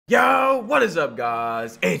Yo, what is up,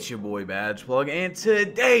 guys? It's your boy Badge Plug, and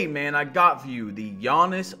today, man, I got for you the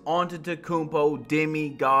Giannis Antetokounmpo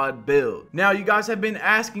demigod build. Now, you guys have been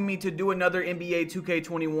asking me to do another NBA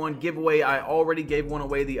 2K21 giveaway. I already gave one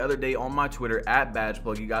away the other day on my Twitter at Badge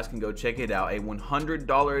Plug. You guys can go check it out. A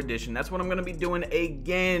 $100 edition. That's what I'm gonna be doing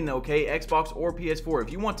again, okay? Xbox or PS4.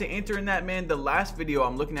 If you want to enter in that, man, the last video,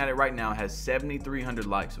 I'm looking at it right now, has 7,300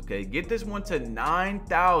 likes, okay? Get this one to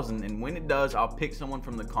 9,000, and when it does, I'll pick someone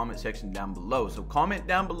from the comment section down below. So comment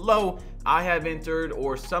down below I have entered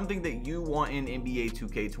or something that you want in NBA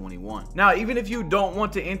 2K21. Now, even if you don't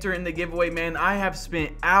want to enter in the giveaway, man, I have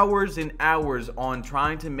spent hours and hours on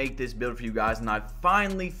trying to make this build for you guys, and I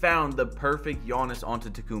finally found the perfect Giannis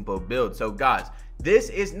Antetokounmpo build. So guys, this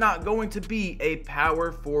is not going to be a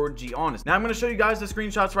power forward Giannis. Now I'm going to show you guys the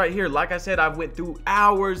screenshots right here. Like I said, I went through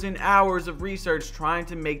hours and hours of research trying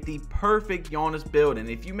to make the perfect Giannis build. And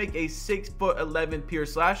if you make a 6'11" pure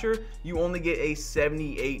slasher, you only get a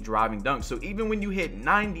 78 driving dunk. So even when you hit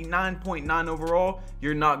 99.9 overall,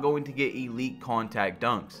 you're not going to get elite contact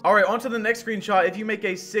dunks. All right, on to the next screenshot. If you make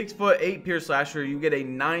a 6'8" pure slasher, you get a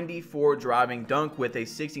 94 driving dunk with a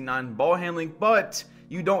 69 ball handling, but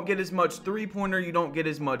you don't get as much three-pointer, you don't get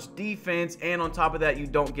as much defense, and on top of that, you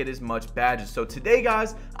don't get as much badges. So today,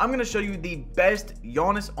 guys, I'm going to show you the best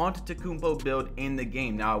Giannis Antetokounmpo build in the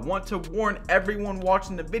game. Now, I want to warn everyone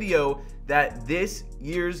watching the video that this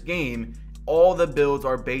year's game, all the builds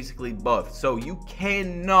are basically buffed. So you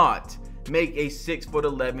cannot make a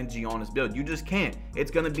 6'11" Giannis build. You just can't.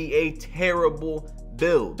 It's going to be a terrible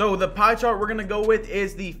build. So the pie chart we're going to go with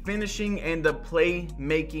is the finishing and the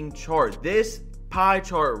playmaking chart. This pie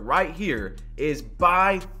chart right here is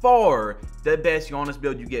by far the best Giannis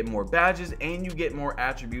build. You get more badges and you get more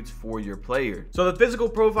attributes for your player. So the physical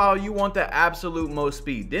profile, you want the absolute most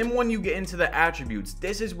speed. Then when you get into the attributes,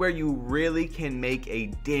 this is where you really can make a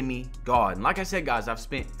demigod. And like I said, guys, I've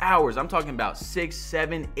spent hours, I'm talking about 6,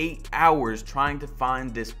 7, 8 hours trying to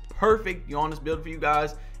find this perfect Giannis build for you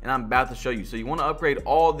guys, and I'm about to show you. So you want to upgrade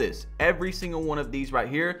all this, every single one of these right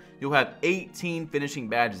here. You'll have 18 finishing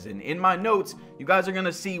badges, and in my notes you guys are going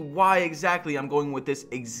to see why exactly I'm going with this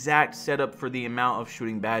exact setup for the amount of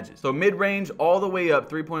shooting badges. So mid-range all the way up,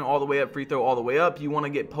 3-point all the way up, free throw all the way up. You want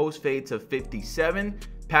to get post fade to 57,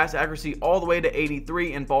 pass accuracy all the way to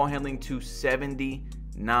 83, and ball handling to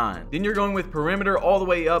 79. Then you're going with perimeter all the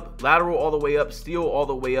way up, lateral all the way up, steal all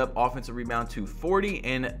the way up, offensive rebound to 40,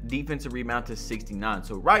 and defensive rebound to 69.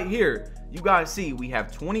 So right here, you guys see we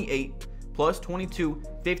have 28 plus 22,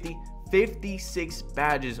 50, 56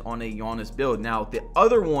 badges on a Giannis build. Now the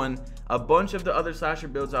other one, a bunch of the other slasher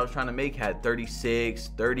builds I was trying to make had 36,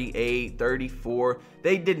 38, 34.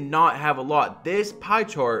 They did not have a lot. This pie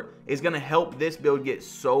chart is going to help this build get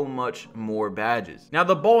so much more badges. Now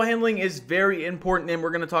the ball handling is very important, and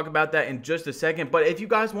we're going to talk about that in just a second. But if you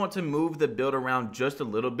guys want to move the build around just a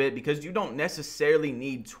little bit, because you don't necessarily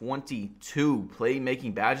need 22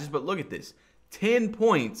 playmaking badges, but look at this, 10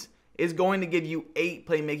 points is going to give you 8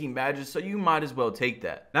 playmaking badges, so you might as well take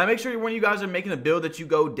that. Now make sure when you guys are making a build that you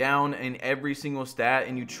go down in every single stat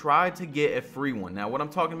and you try to get a free one. Now what I'm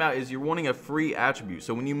talking about is you're wanting a free attribute.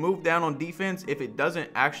 So when you move down on defense, if it doesn't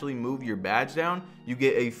actually move your badge down, you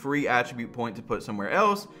get a free attribute point to put somewhere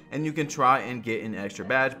else, and you can try and get an extra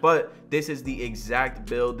badge. But this is the exact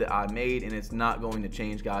build that I made, and it's not going to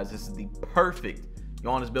change, guys. This is the perfect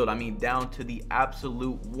Giannis build. I mean, down to the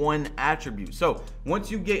absolute one attribute. So once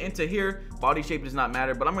you get into here, body shape does not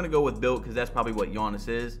matter, but I'm going to go with build because that's probably what Giannis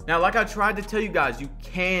is. Now, like I tried to tell you guys, you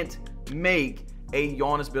can't make a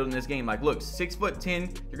Giannis build in this game. Like, look,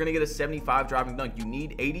 6'10", you're going to get a 75 driving dunk. You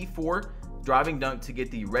need 84 driving dunk to get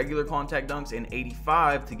the regular contact dunks and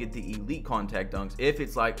 85 to get the elite contact dunks if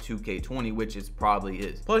it's like 2K20, which it probably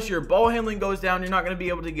is. Plus your ball handling goes down. You're not going to be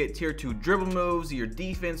able to get tier 2 dribble moves. Your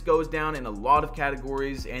defense goes down in a lot of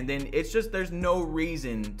categories, and then it's just, there's no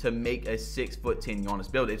reason to make a 6'10"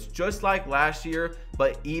 Giannis build. It's just like last year,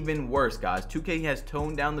 but even worse, guys. 2K has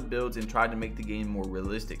toned down the builds and tried to make the game more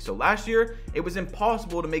realistic. So last year it was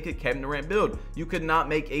impossible to make a Kevin Durant build. You could not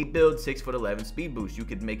make a build 6'11" speed boost. You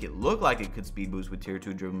could make it look like it could speed boost with tier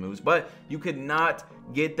 2 dribble moves, but you could not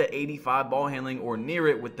get the 85 ball handling or near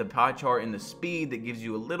it with the pie chart and the speed that gives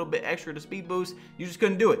you a little bit extra to speed boost. You just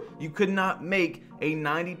couldn't do it. You could not make a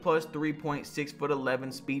 90 plus 3-point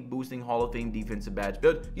 6'11" speed boosting Hall of Fame defensive badge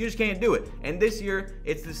build. You just can't do it. And this year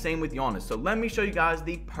it's the same with Giannis. So let me show you guys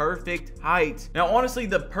the perfect height. Now honestly,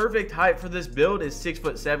 the perfect height for this build is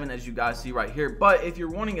 6'7", as you guys see right here. But if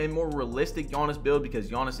you're wanting a more realistic Giannis build, because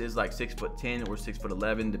Giannis is like 6'10" or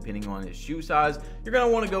 6'11", depending on his shoe size, you're going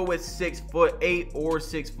to want to go with 6'8" or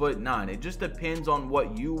 6'9". It just depends on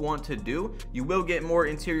what you want to do. You will get more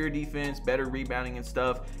interior defense, better rebounding and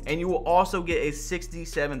stuff, and you will also get a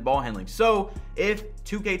 67 ball handling. So if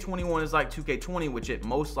 2K21 is like 2K20, which it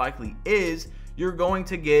most likely is, you're going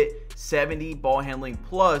to get 70 ball handling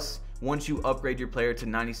plus once you upgrade your player to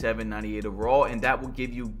 97, 98 overall, and that will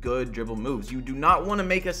give you good dribble moves. You do not want to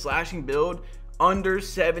make a slashing build under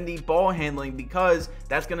 70 ball handling, because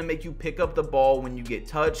that's going to make you pick up the ball when you get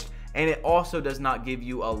touched, and it also does not give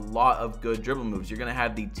you a lot of good dribble moves. You're going to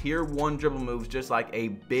have the tier 1 dribble moves just like a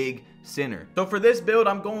big center. So for this build,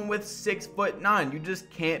 I'm going with 6'9". You just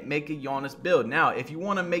can't make a Giannis build. Now, if you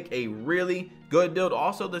want to make a really good build,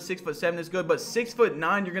 also the 6'7" is good, but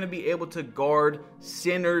 6'9", you're going to be able to guard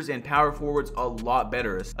centers and power forwards a lot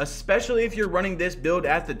better, especially if you're running this build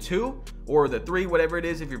at the 2 or the 3, whatever it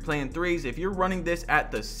is. If you're playing threes, if you're running this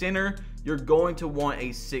at the center, you're going to want a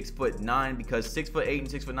 6'9", because 6'8" and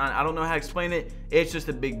 6'9", I don't know how to explain it. It's just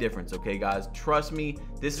a big difference, okay, guys? Trust me,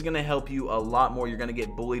 this is going to help you a lot more. You're going to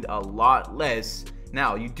get bullied a lot less.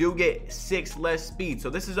 Now, you do get 6 less speed, so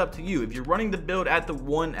this is up to you. If you're running the build at the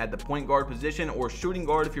 1 at the point guard position, or shooting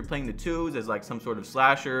guard if you're playing the 2s as like some sort of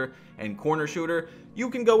slasher and corner shooter, you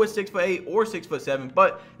can go with 6'8" or 6'7",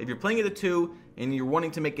 but if you're playing at the 2 and you're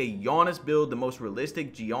wanting to make a Giannis build, the most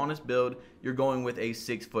realistic Giannis build, you're going with a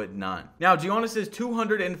 6'9". Now, Giannis is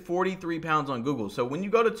 243 pounds on Google, so when you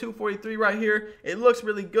go to 243 right here, it looks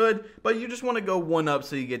really good, but you just want to go 1 up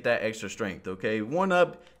so you get that extra strength, okay? 1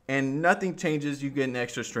 up, and nothing changes, you get an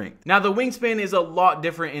extra strength. Now, the wingspan is a lot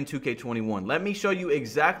different in 2K21. Let me show you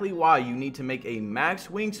exactly why you need to make a max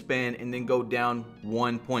wingspan and then go down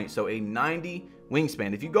 1 point. So a 90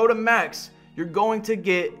 wingspan. If you go to max, you're going to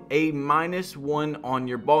get a -1 on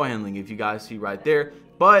your ball handling, if you guys see right there.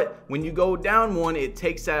 But when you go down 1, it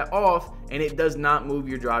takes that off and it does not move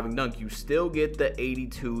your driving dunk. You still get the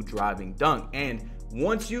 82 driving dunk. And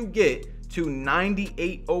once you get to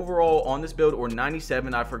 98 overall on this build, or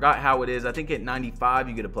 97, I forgot how it is. I think at 95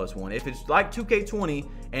 you get a +1. If it's like 2K20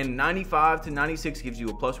 and 95 to 96 gives you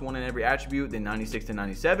a +1 in every attribute, then 96 to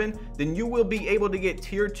 97, then you will be able to get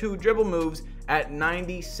tier 2 dribble moves at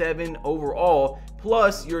 97 overall,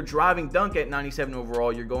 plus your driving dunk at 97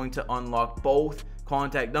 overall. You're going to unlock both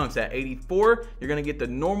contact dunks. At 84, you're going to get the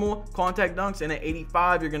normal contact dunks, and at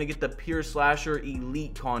 85, you're going to get the pure slasher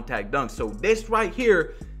elite contact dunks. So this right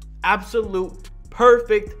here, absolute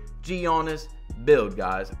perfect Giannis build,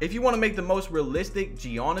 guys. If you want to make the most realistic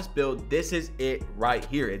Giannis build, this is it right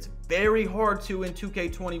here. It's very hard to in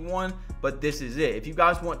 2K21, but this is it. If you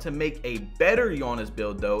guys want to make a better Giannis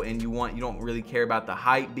build though, and you don't really care about the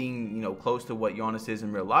height being, you know, close to what Giannis is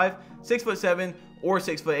in real life, 6'7" or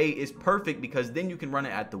 6'8" is perfect, because then you can run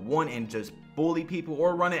it at the 1 and just bully people,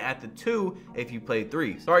 or run it at the 2 if you play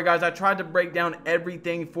threes. Sorry guys, I tried to break down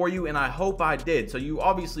everything for you, and I hope I did. So you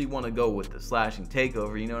obviously want to go with the slashing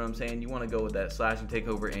takeover, you know what I'm saying? You want to go with that slashing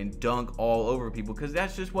takeover and dunk all over people, because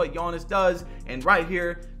that's just what Giannis does. And right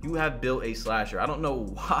here, you have built a slasher. I don't know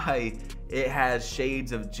why it has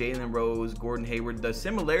shades of Jalen Rose, Gordon Hayward. The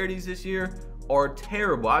similarities this year are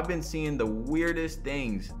terrible. I've been seeing the weirdest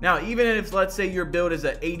things. Now, even if, let's say your build is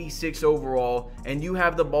at 86 overall and you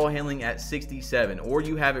have the ball handling at 67, or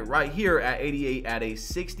you have it right here at 88 at a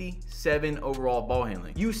 67 overall ball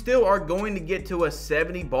handling, you still are going to get to a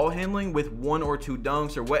 70 ball handling with 1 or 2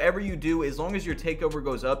 dunks, or whatever you do. As long as your takeover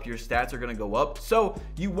goes up, your stats are going to go up. So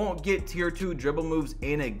you won't get tier 2 dribble moves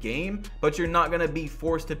in a game, but you're not going to be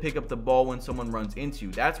forced to pick up the ball when someone runs into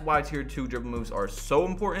you. That's why tier 2 dribble moves are so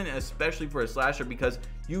important, especially for a slasher, because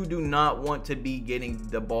you do not want to be getting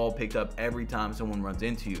the ball picked up every time someone runs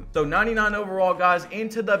into you. So 99 overall, guys,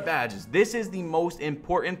 into the badges. This is the most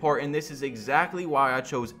important part, and this is exactly why I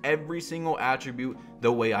chose every single attribute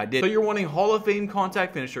the way I did. So you're wanting Hall of Fame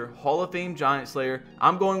contact finisher, Hall of Fame giant slayer.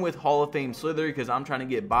 I'm going with Hall of Fame slither because I'm trying to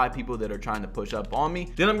get by people that are trying to push up on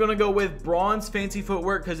me. Then I'm going to go with bronze fancy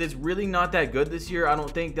footwork because it's really not that good this year, I don't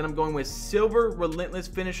think. Then I'm going with silver relentless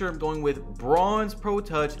finisher. I'm going with bronze pro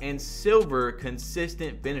touch and silver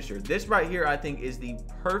consistent finisher. This right here, I think, is the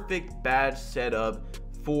perfect badge setup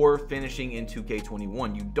for finishing in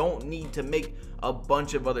 2K21. You don't need to make a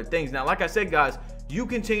bunch of other things. Now, like I said, guys, you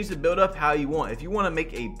can change the build up how you want. If you want to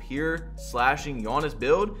make a pure slashing Giannis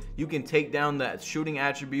build, you can take down the shooting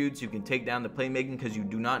attributes, you can take down the playmaking because you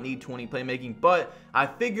do not need 20 playmaking. But I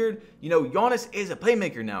figured, you know, Giannis is a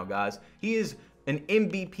playmaker now, guys. He is an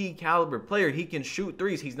MVP caliber player. He can shoot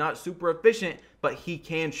threes. He's not super efficient, but he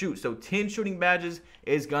can shoot. So 10 shooting badges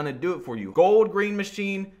is gonna do it for you. Gold green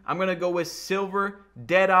machine, I'm gonna go with silver,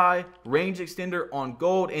 deadeye, range extender on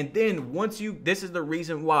gold. And then once you, this is the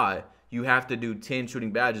reason why you have to do 10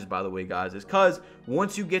 shooting badges, by the way, guys. It's because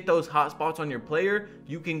once you get those hot spots on your player,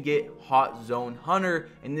 you can get hot zone hunter,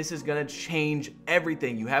 and this is going to change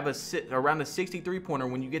everything. You have around a 63 pointer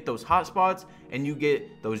when you get those hot spots and you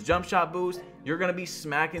get those jump shot boosts. You're going to be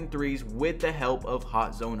smacking threes with the help of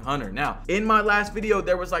hot zone hunter. Now, in my last video,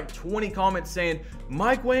 there was like 20 comments saying,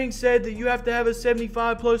 Mike Wang said that you have to have a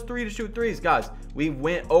 75 plus 3 to shoot threes. Guys, we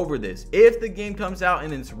went over this. If the game comes out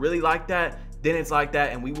and it's really like that, then it's like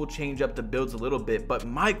that, and we will change up the builds a little bit. But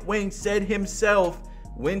Mike Wang said himself,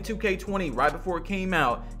 when 2K20, right before it came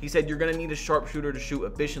out, he said you're going to need a sharpshooter to shoot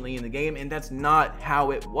efficiently in the game, and that's not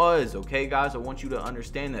how it was, okay, guys? I want you to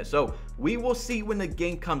understand that. So we will see when the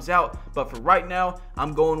game comes out, but for right now,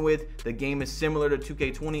 I'm going with the game is similar to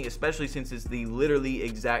 2K20, especially since it's the literally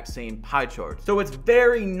exact same pie chart. So it's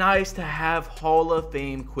very nice to have Hall of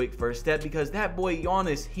Fame quick first step, because that boy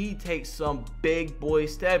Giannis, he takes some big boy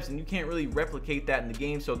steps, and you can't really replicate that in the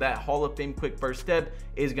game. So that Hall of Fame quick first step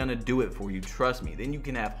is going to do it for you, trust me. Then you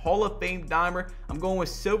can have Hall of Fame dimer. I'm going with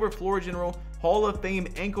silver floor general, Hall of Fame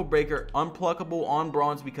ankle breaker, unpluckable on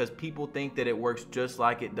bronze, because people think that it works just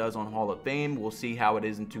like it does on Hall of Fame. We'll see how it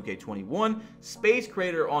is in 2K21. Space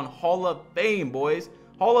creator on Hall of Fame, boys.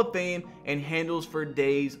 Hall of Fame, and handles for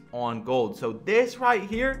days on gold. So this right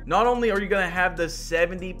here, not only are you going to have the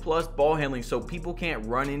 70 plus ball handling, so people can't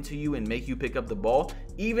run into you and make you pick up the ball,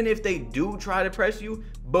 even if they do try to press you,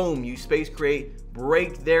 boom, you space create,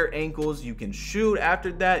 break their ankles. You can shoot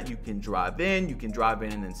after that. You can drive in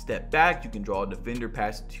and then step back. You can draw a defender,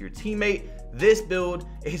 pass it to your teammate. This build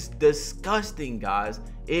is disgusting, guys.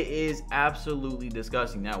 It is absolutely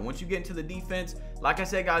disgusting. Now, once you get into the defense, like I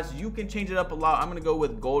said, guys, you can change it up a lot. I'm going to go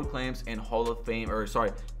with gold clamps and Hall of Fame, or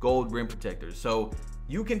sorry, gold rim protectors. So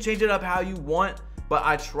you can change it up how you want, but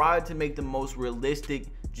I tried to make the most realistic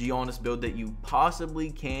Giannis build that you possibly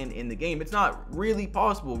can in the game. It's not really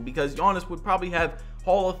possible, because Giannis would probably have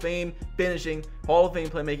Hall of Fame finishing, Hall of Fame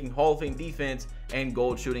playmaking, Hall of Fame defense, and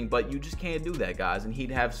gold shooting, but you just can't do that, guys. And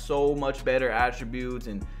he'd have so much better attributes,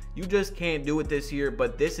 and you just can't do it this year.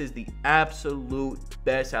 But this is the absolute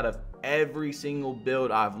best out of every single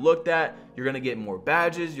build I've looked at. You're gonna get more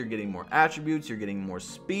badges, you're getting more attributes, you're getting more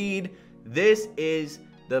speed. This is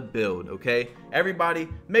the build, okay? Everybody,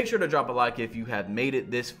 make sure to drop a like if you have made it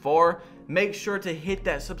this far. Make sure to hit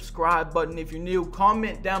that subscribe button if you're new.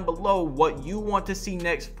 Comment down below what you want to see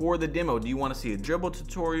next for the demo. Do you want to see a dribble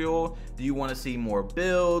tutorial? Do you want to see more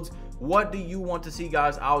builds? What do you want to see,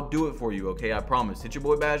 guys? I'll do it for you, okay? I promise. It's your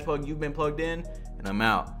boy Badge Plug. You've been plugged in, and I'm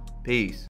out. Peace.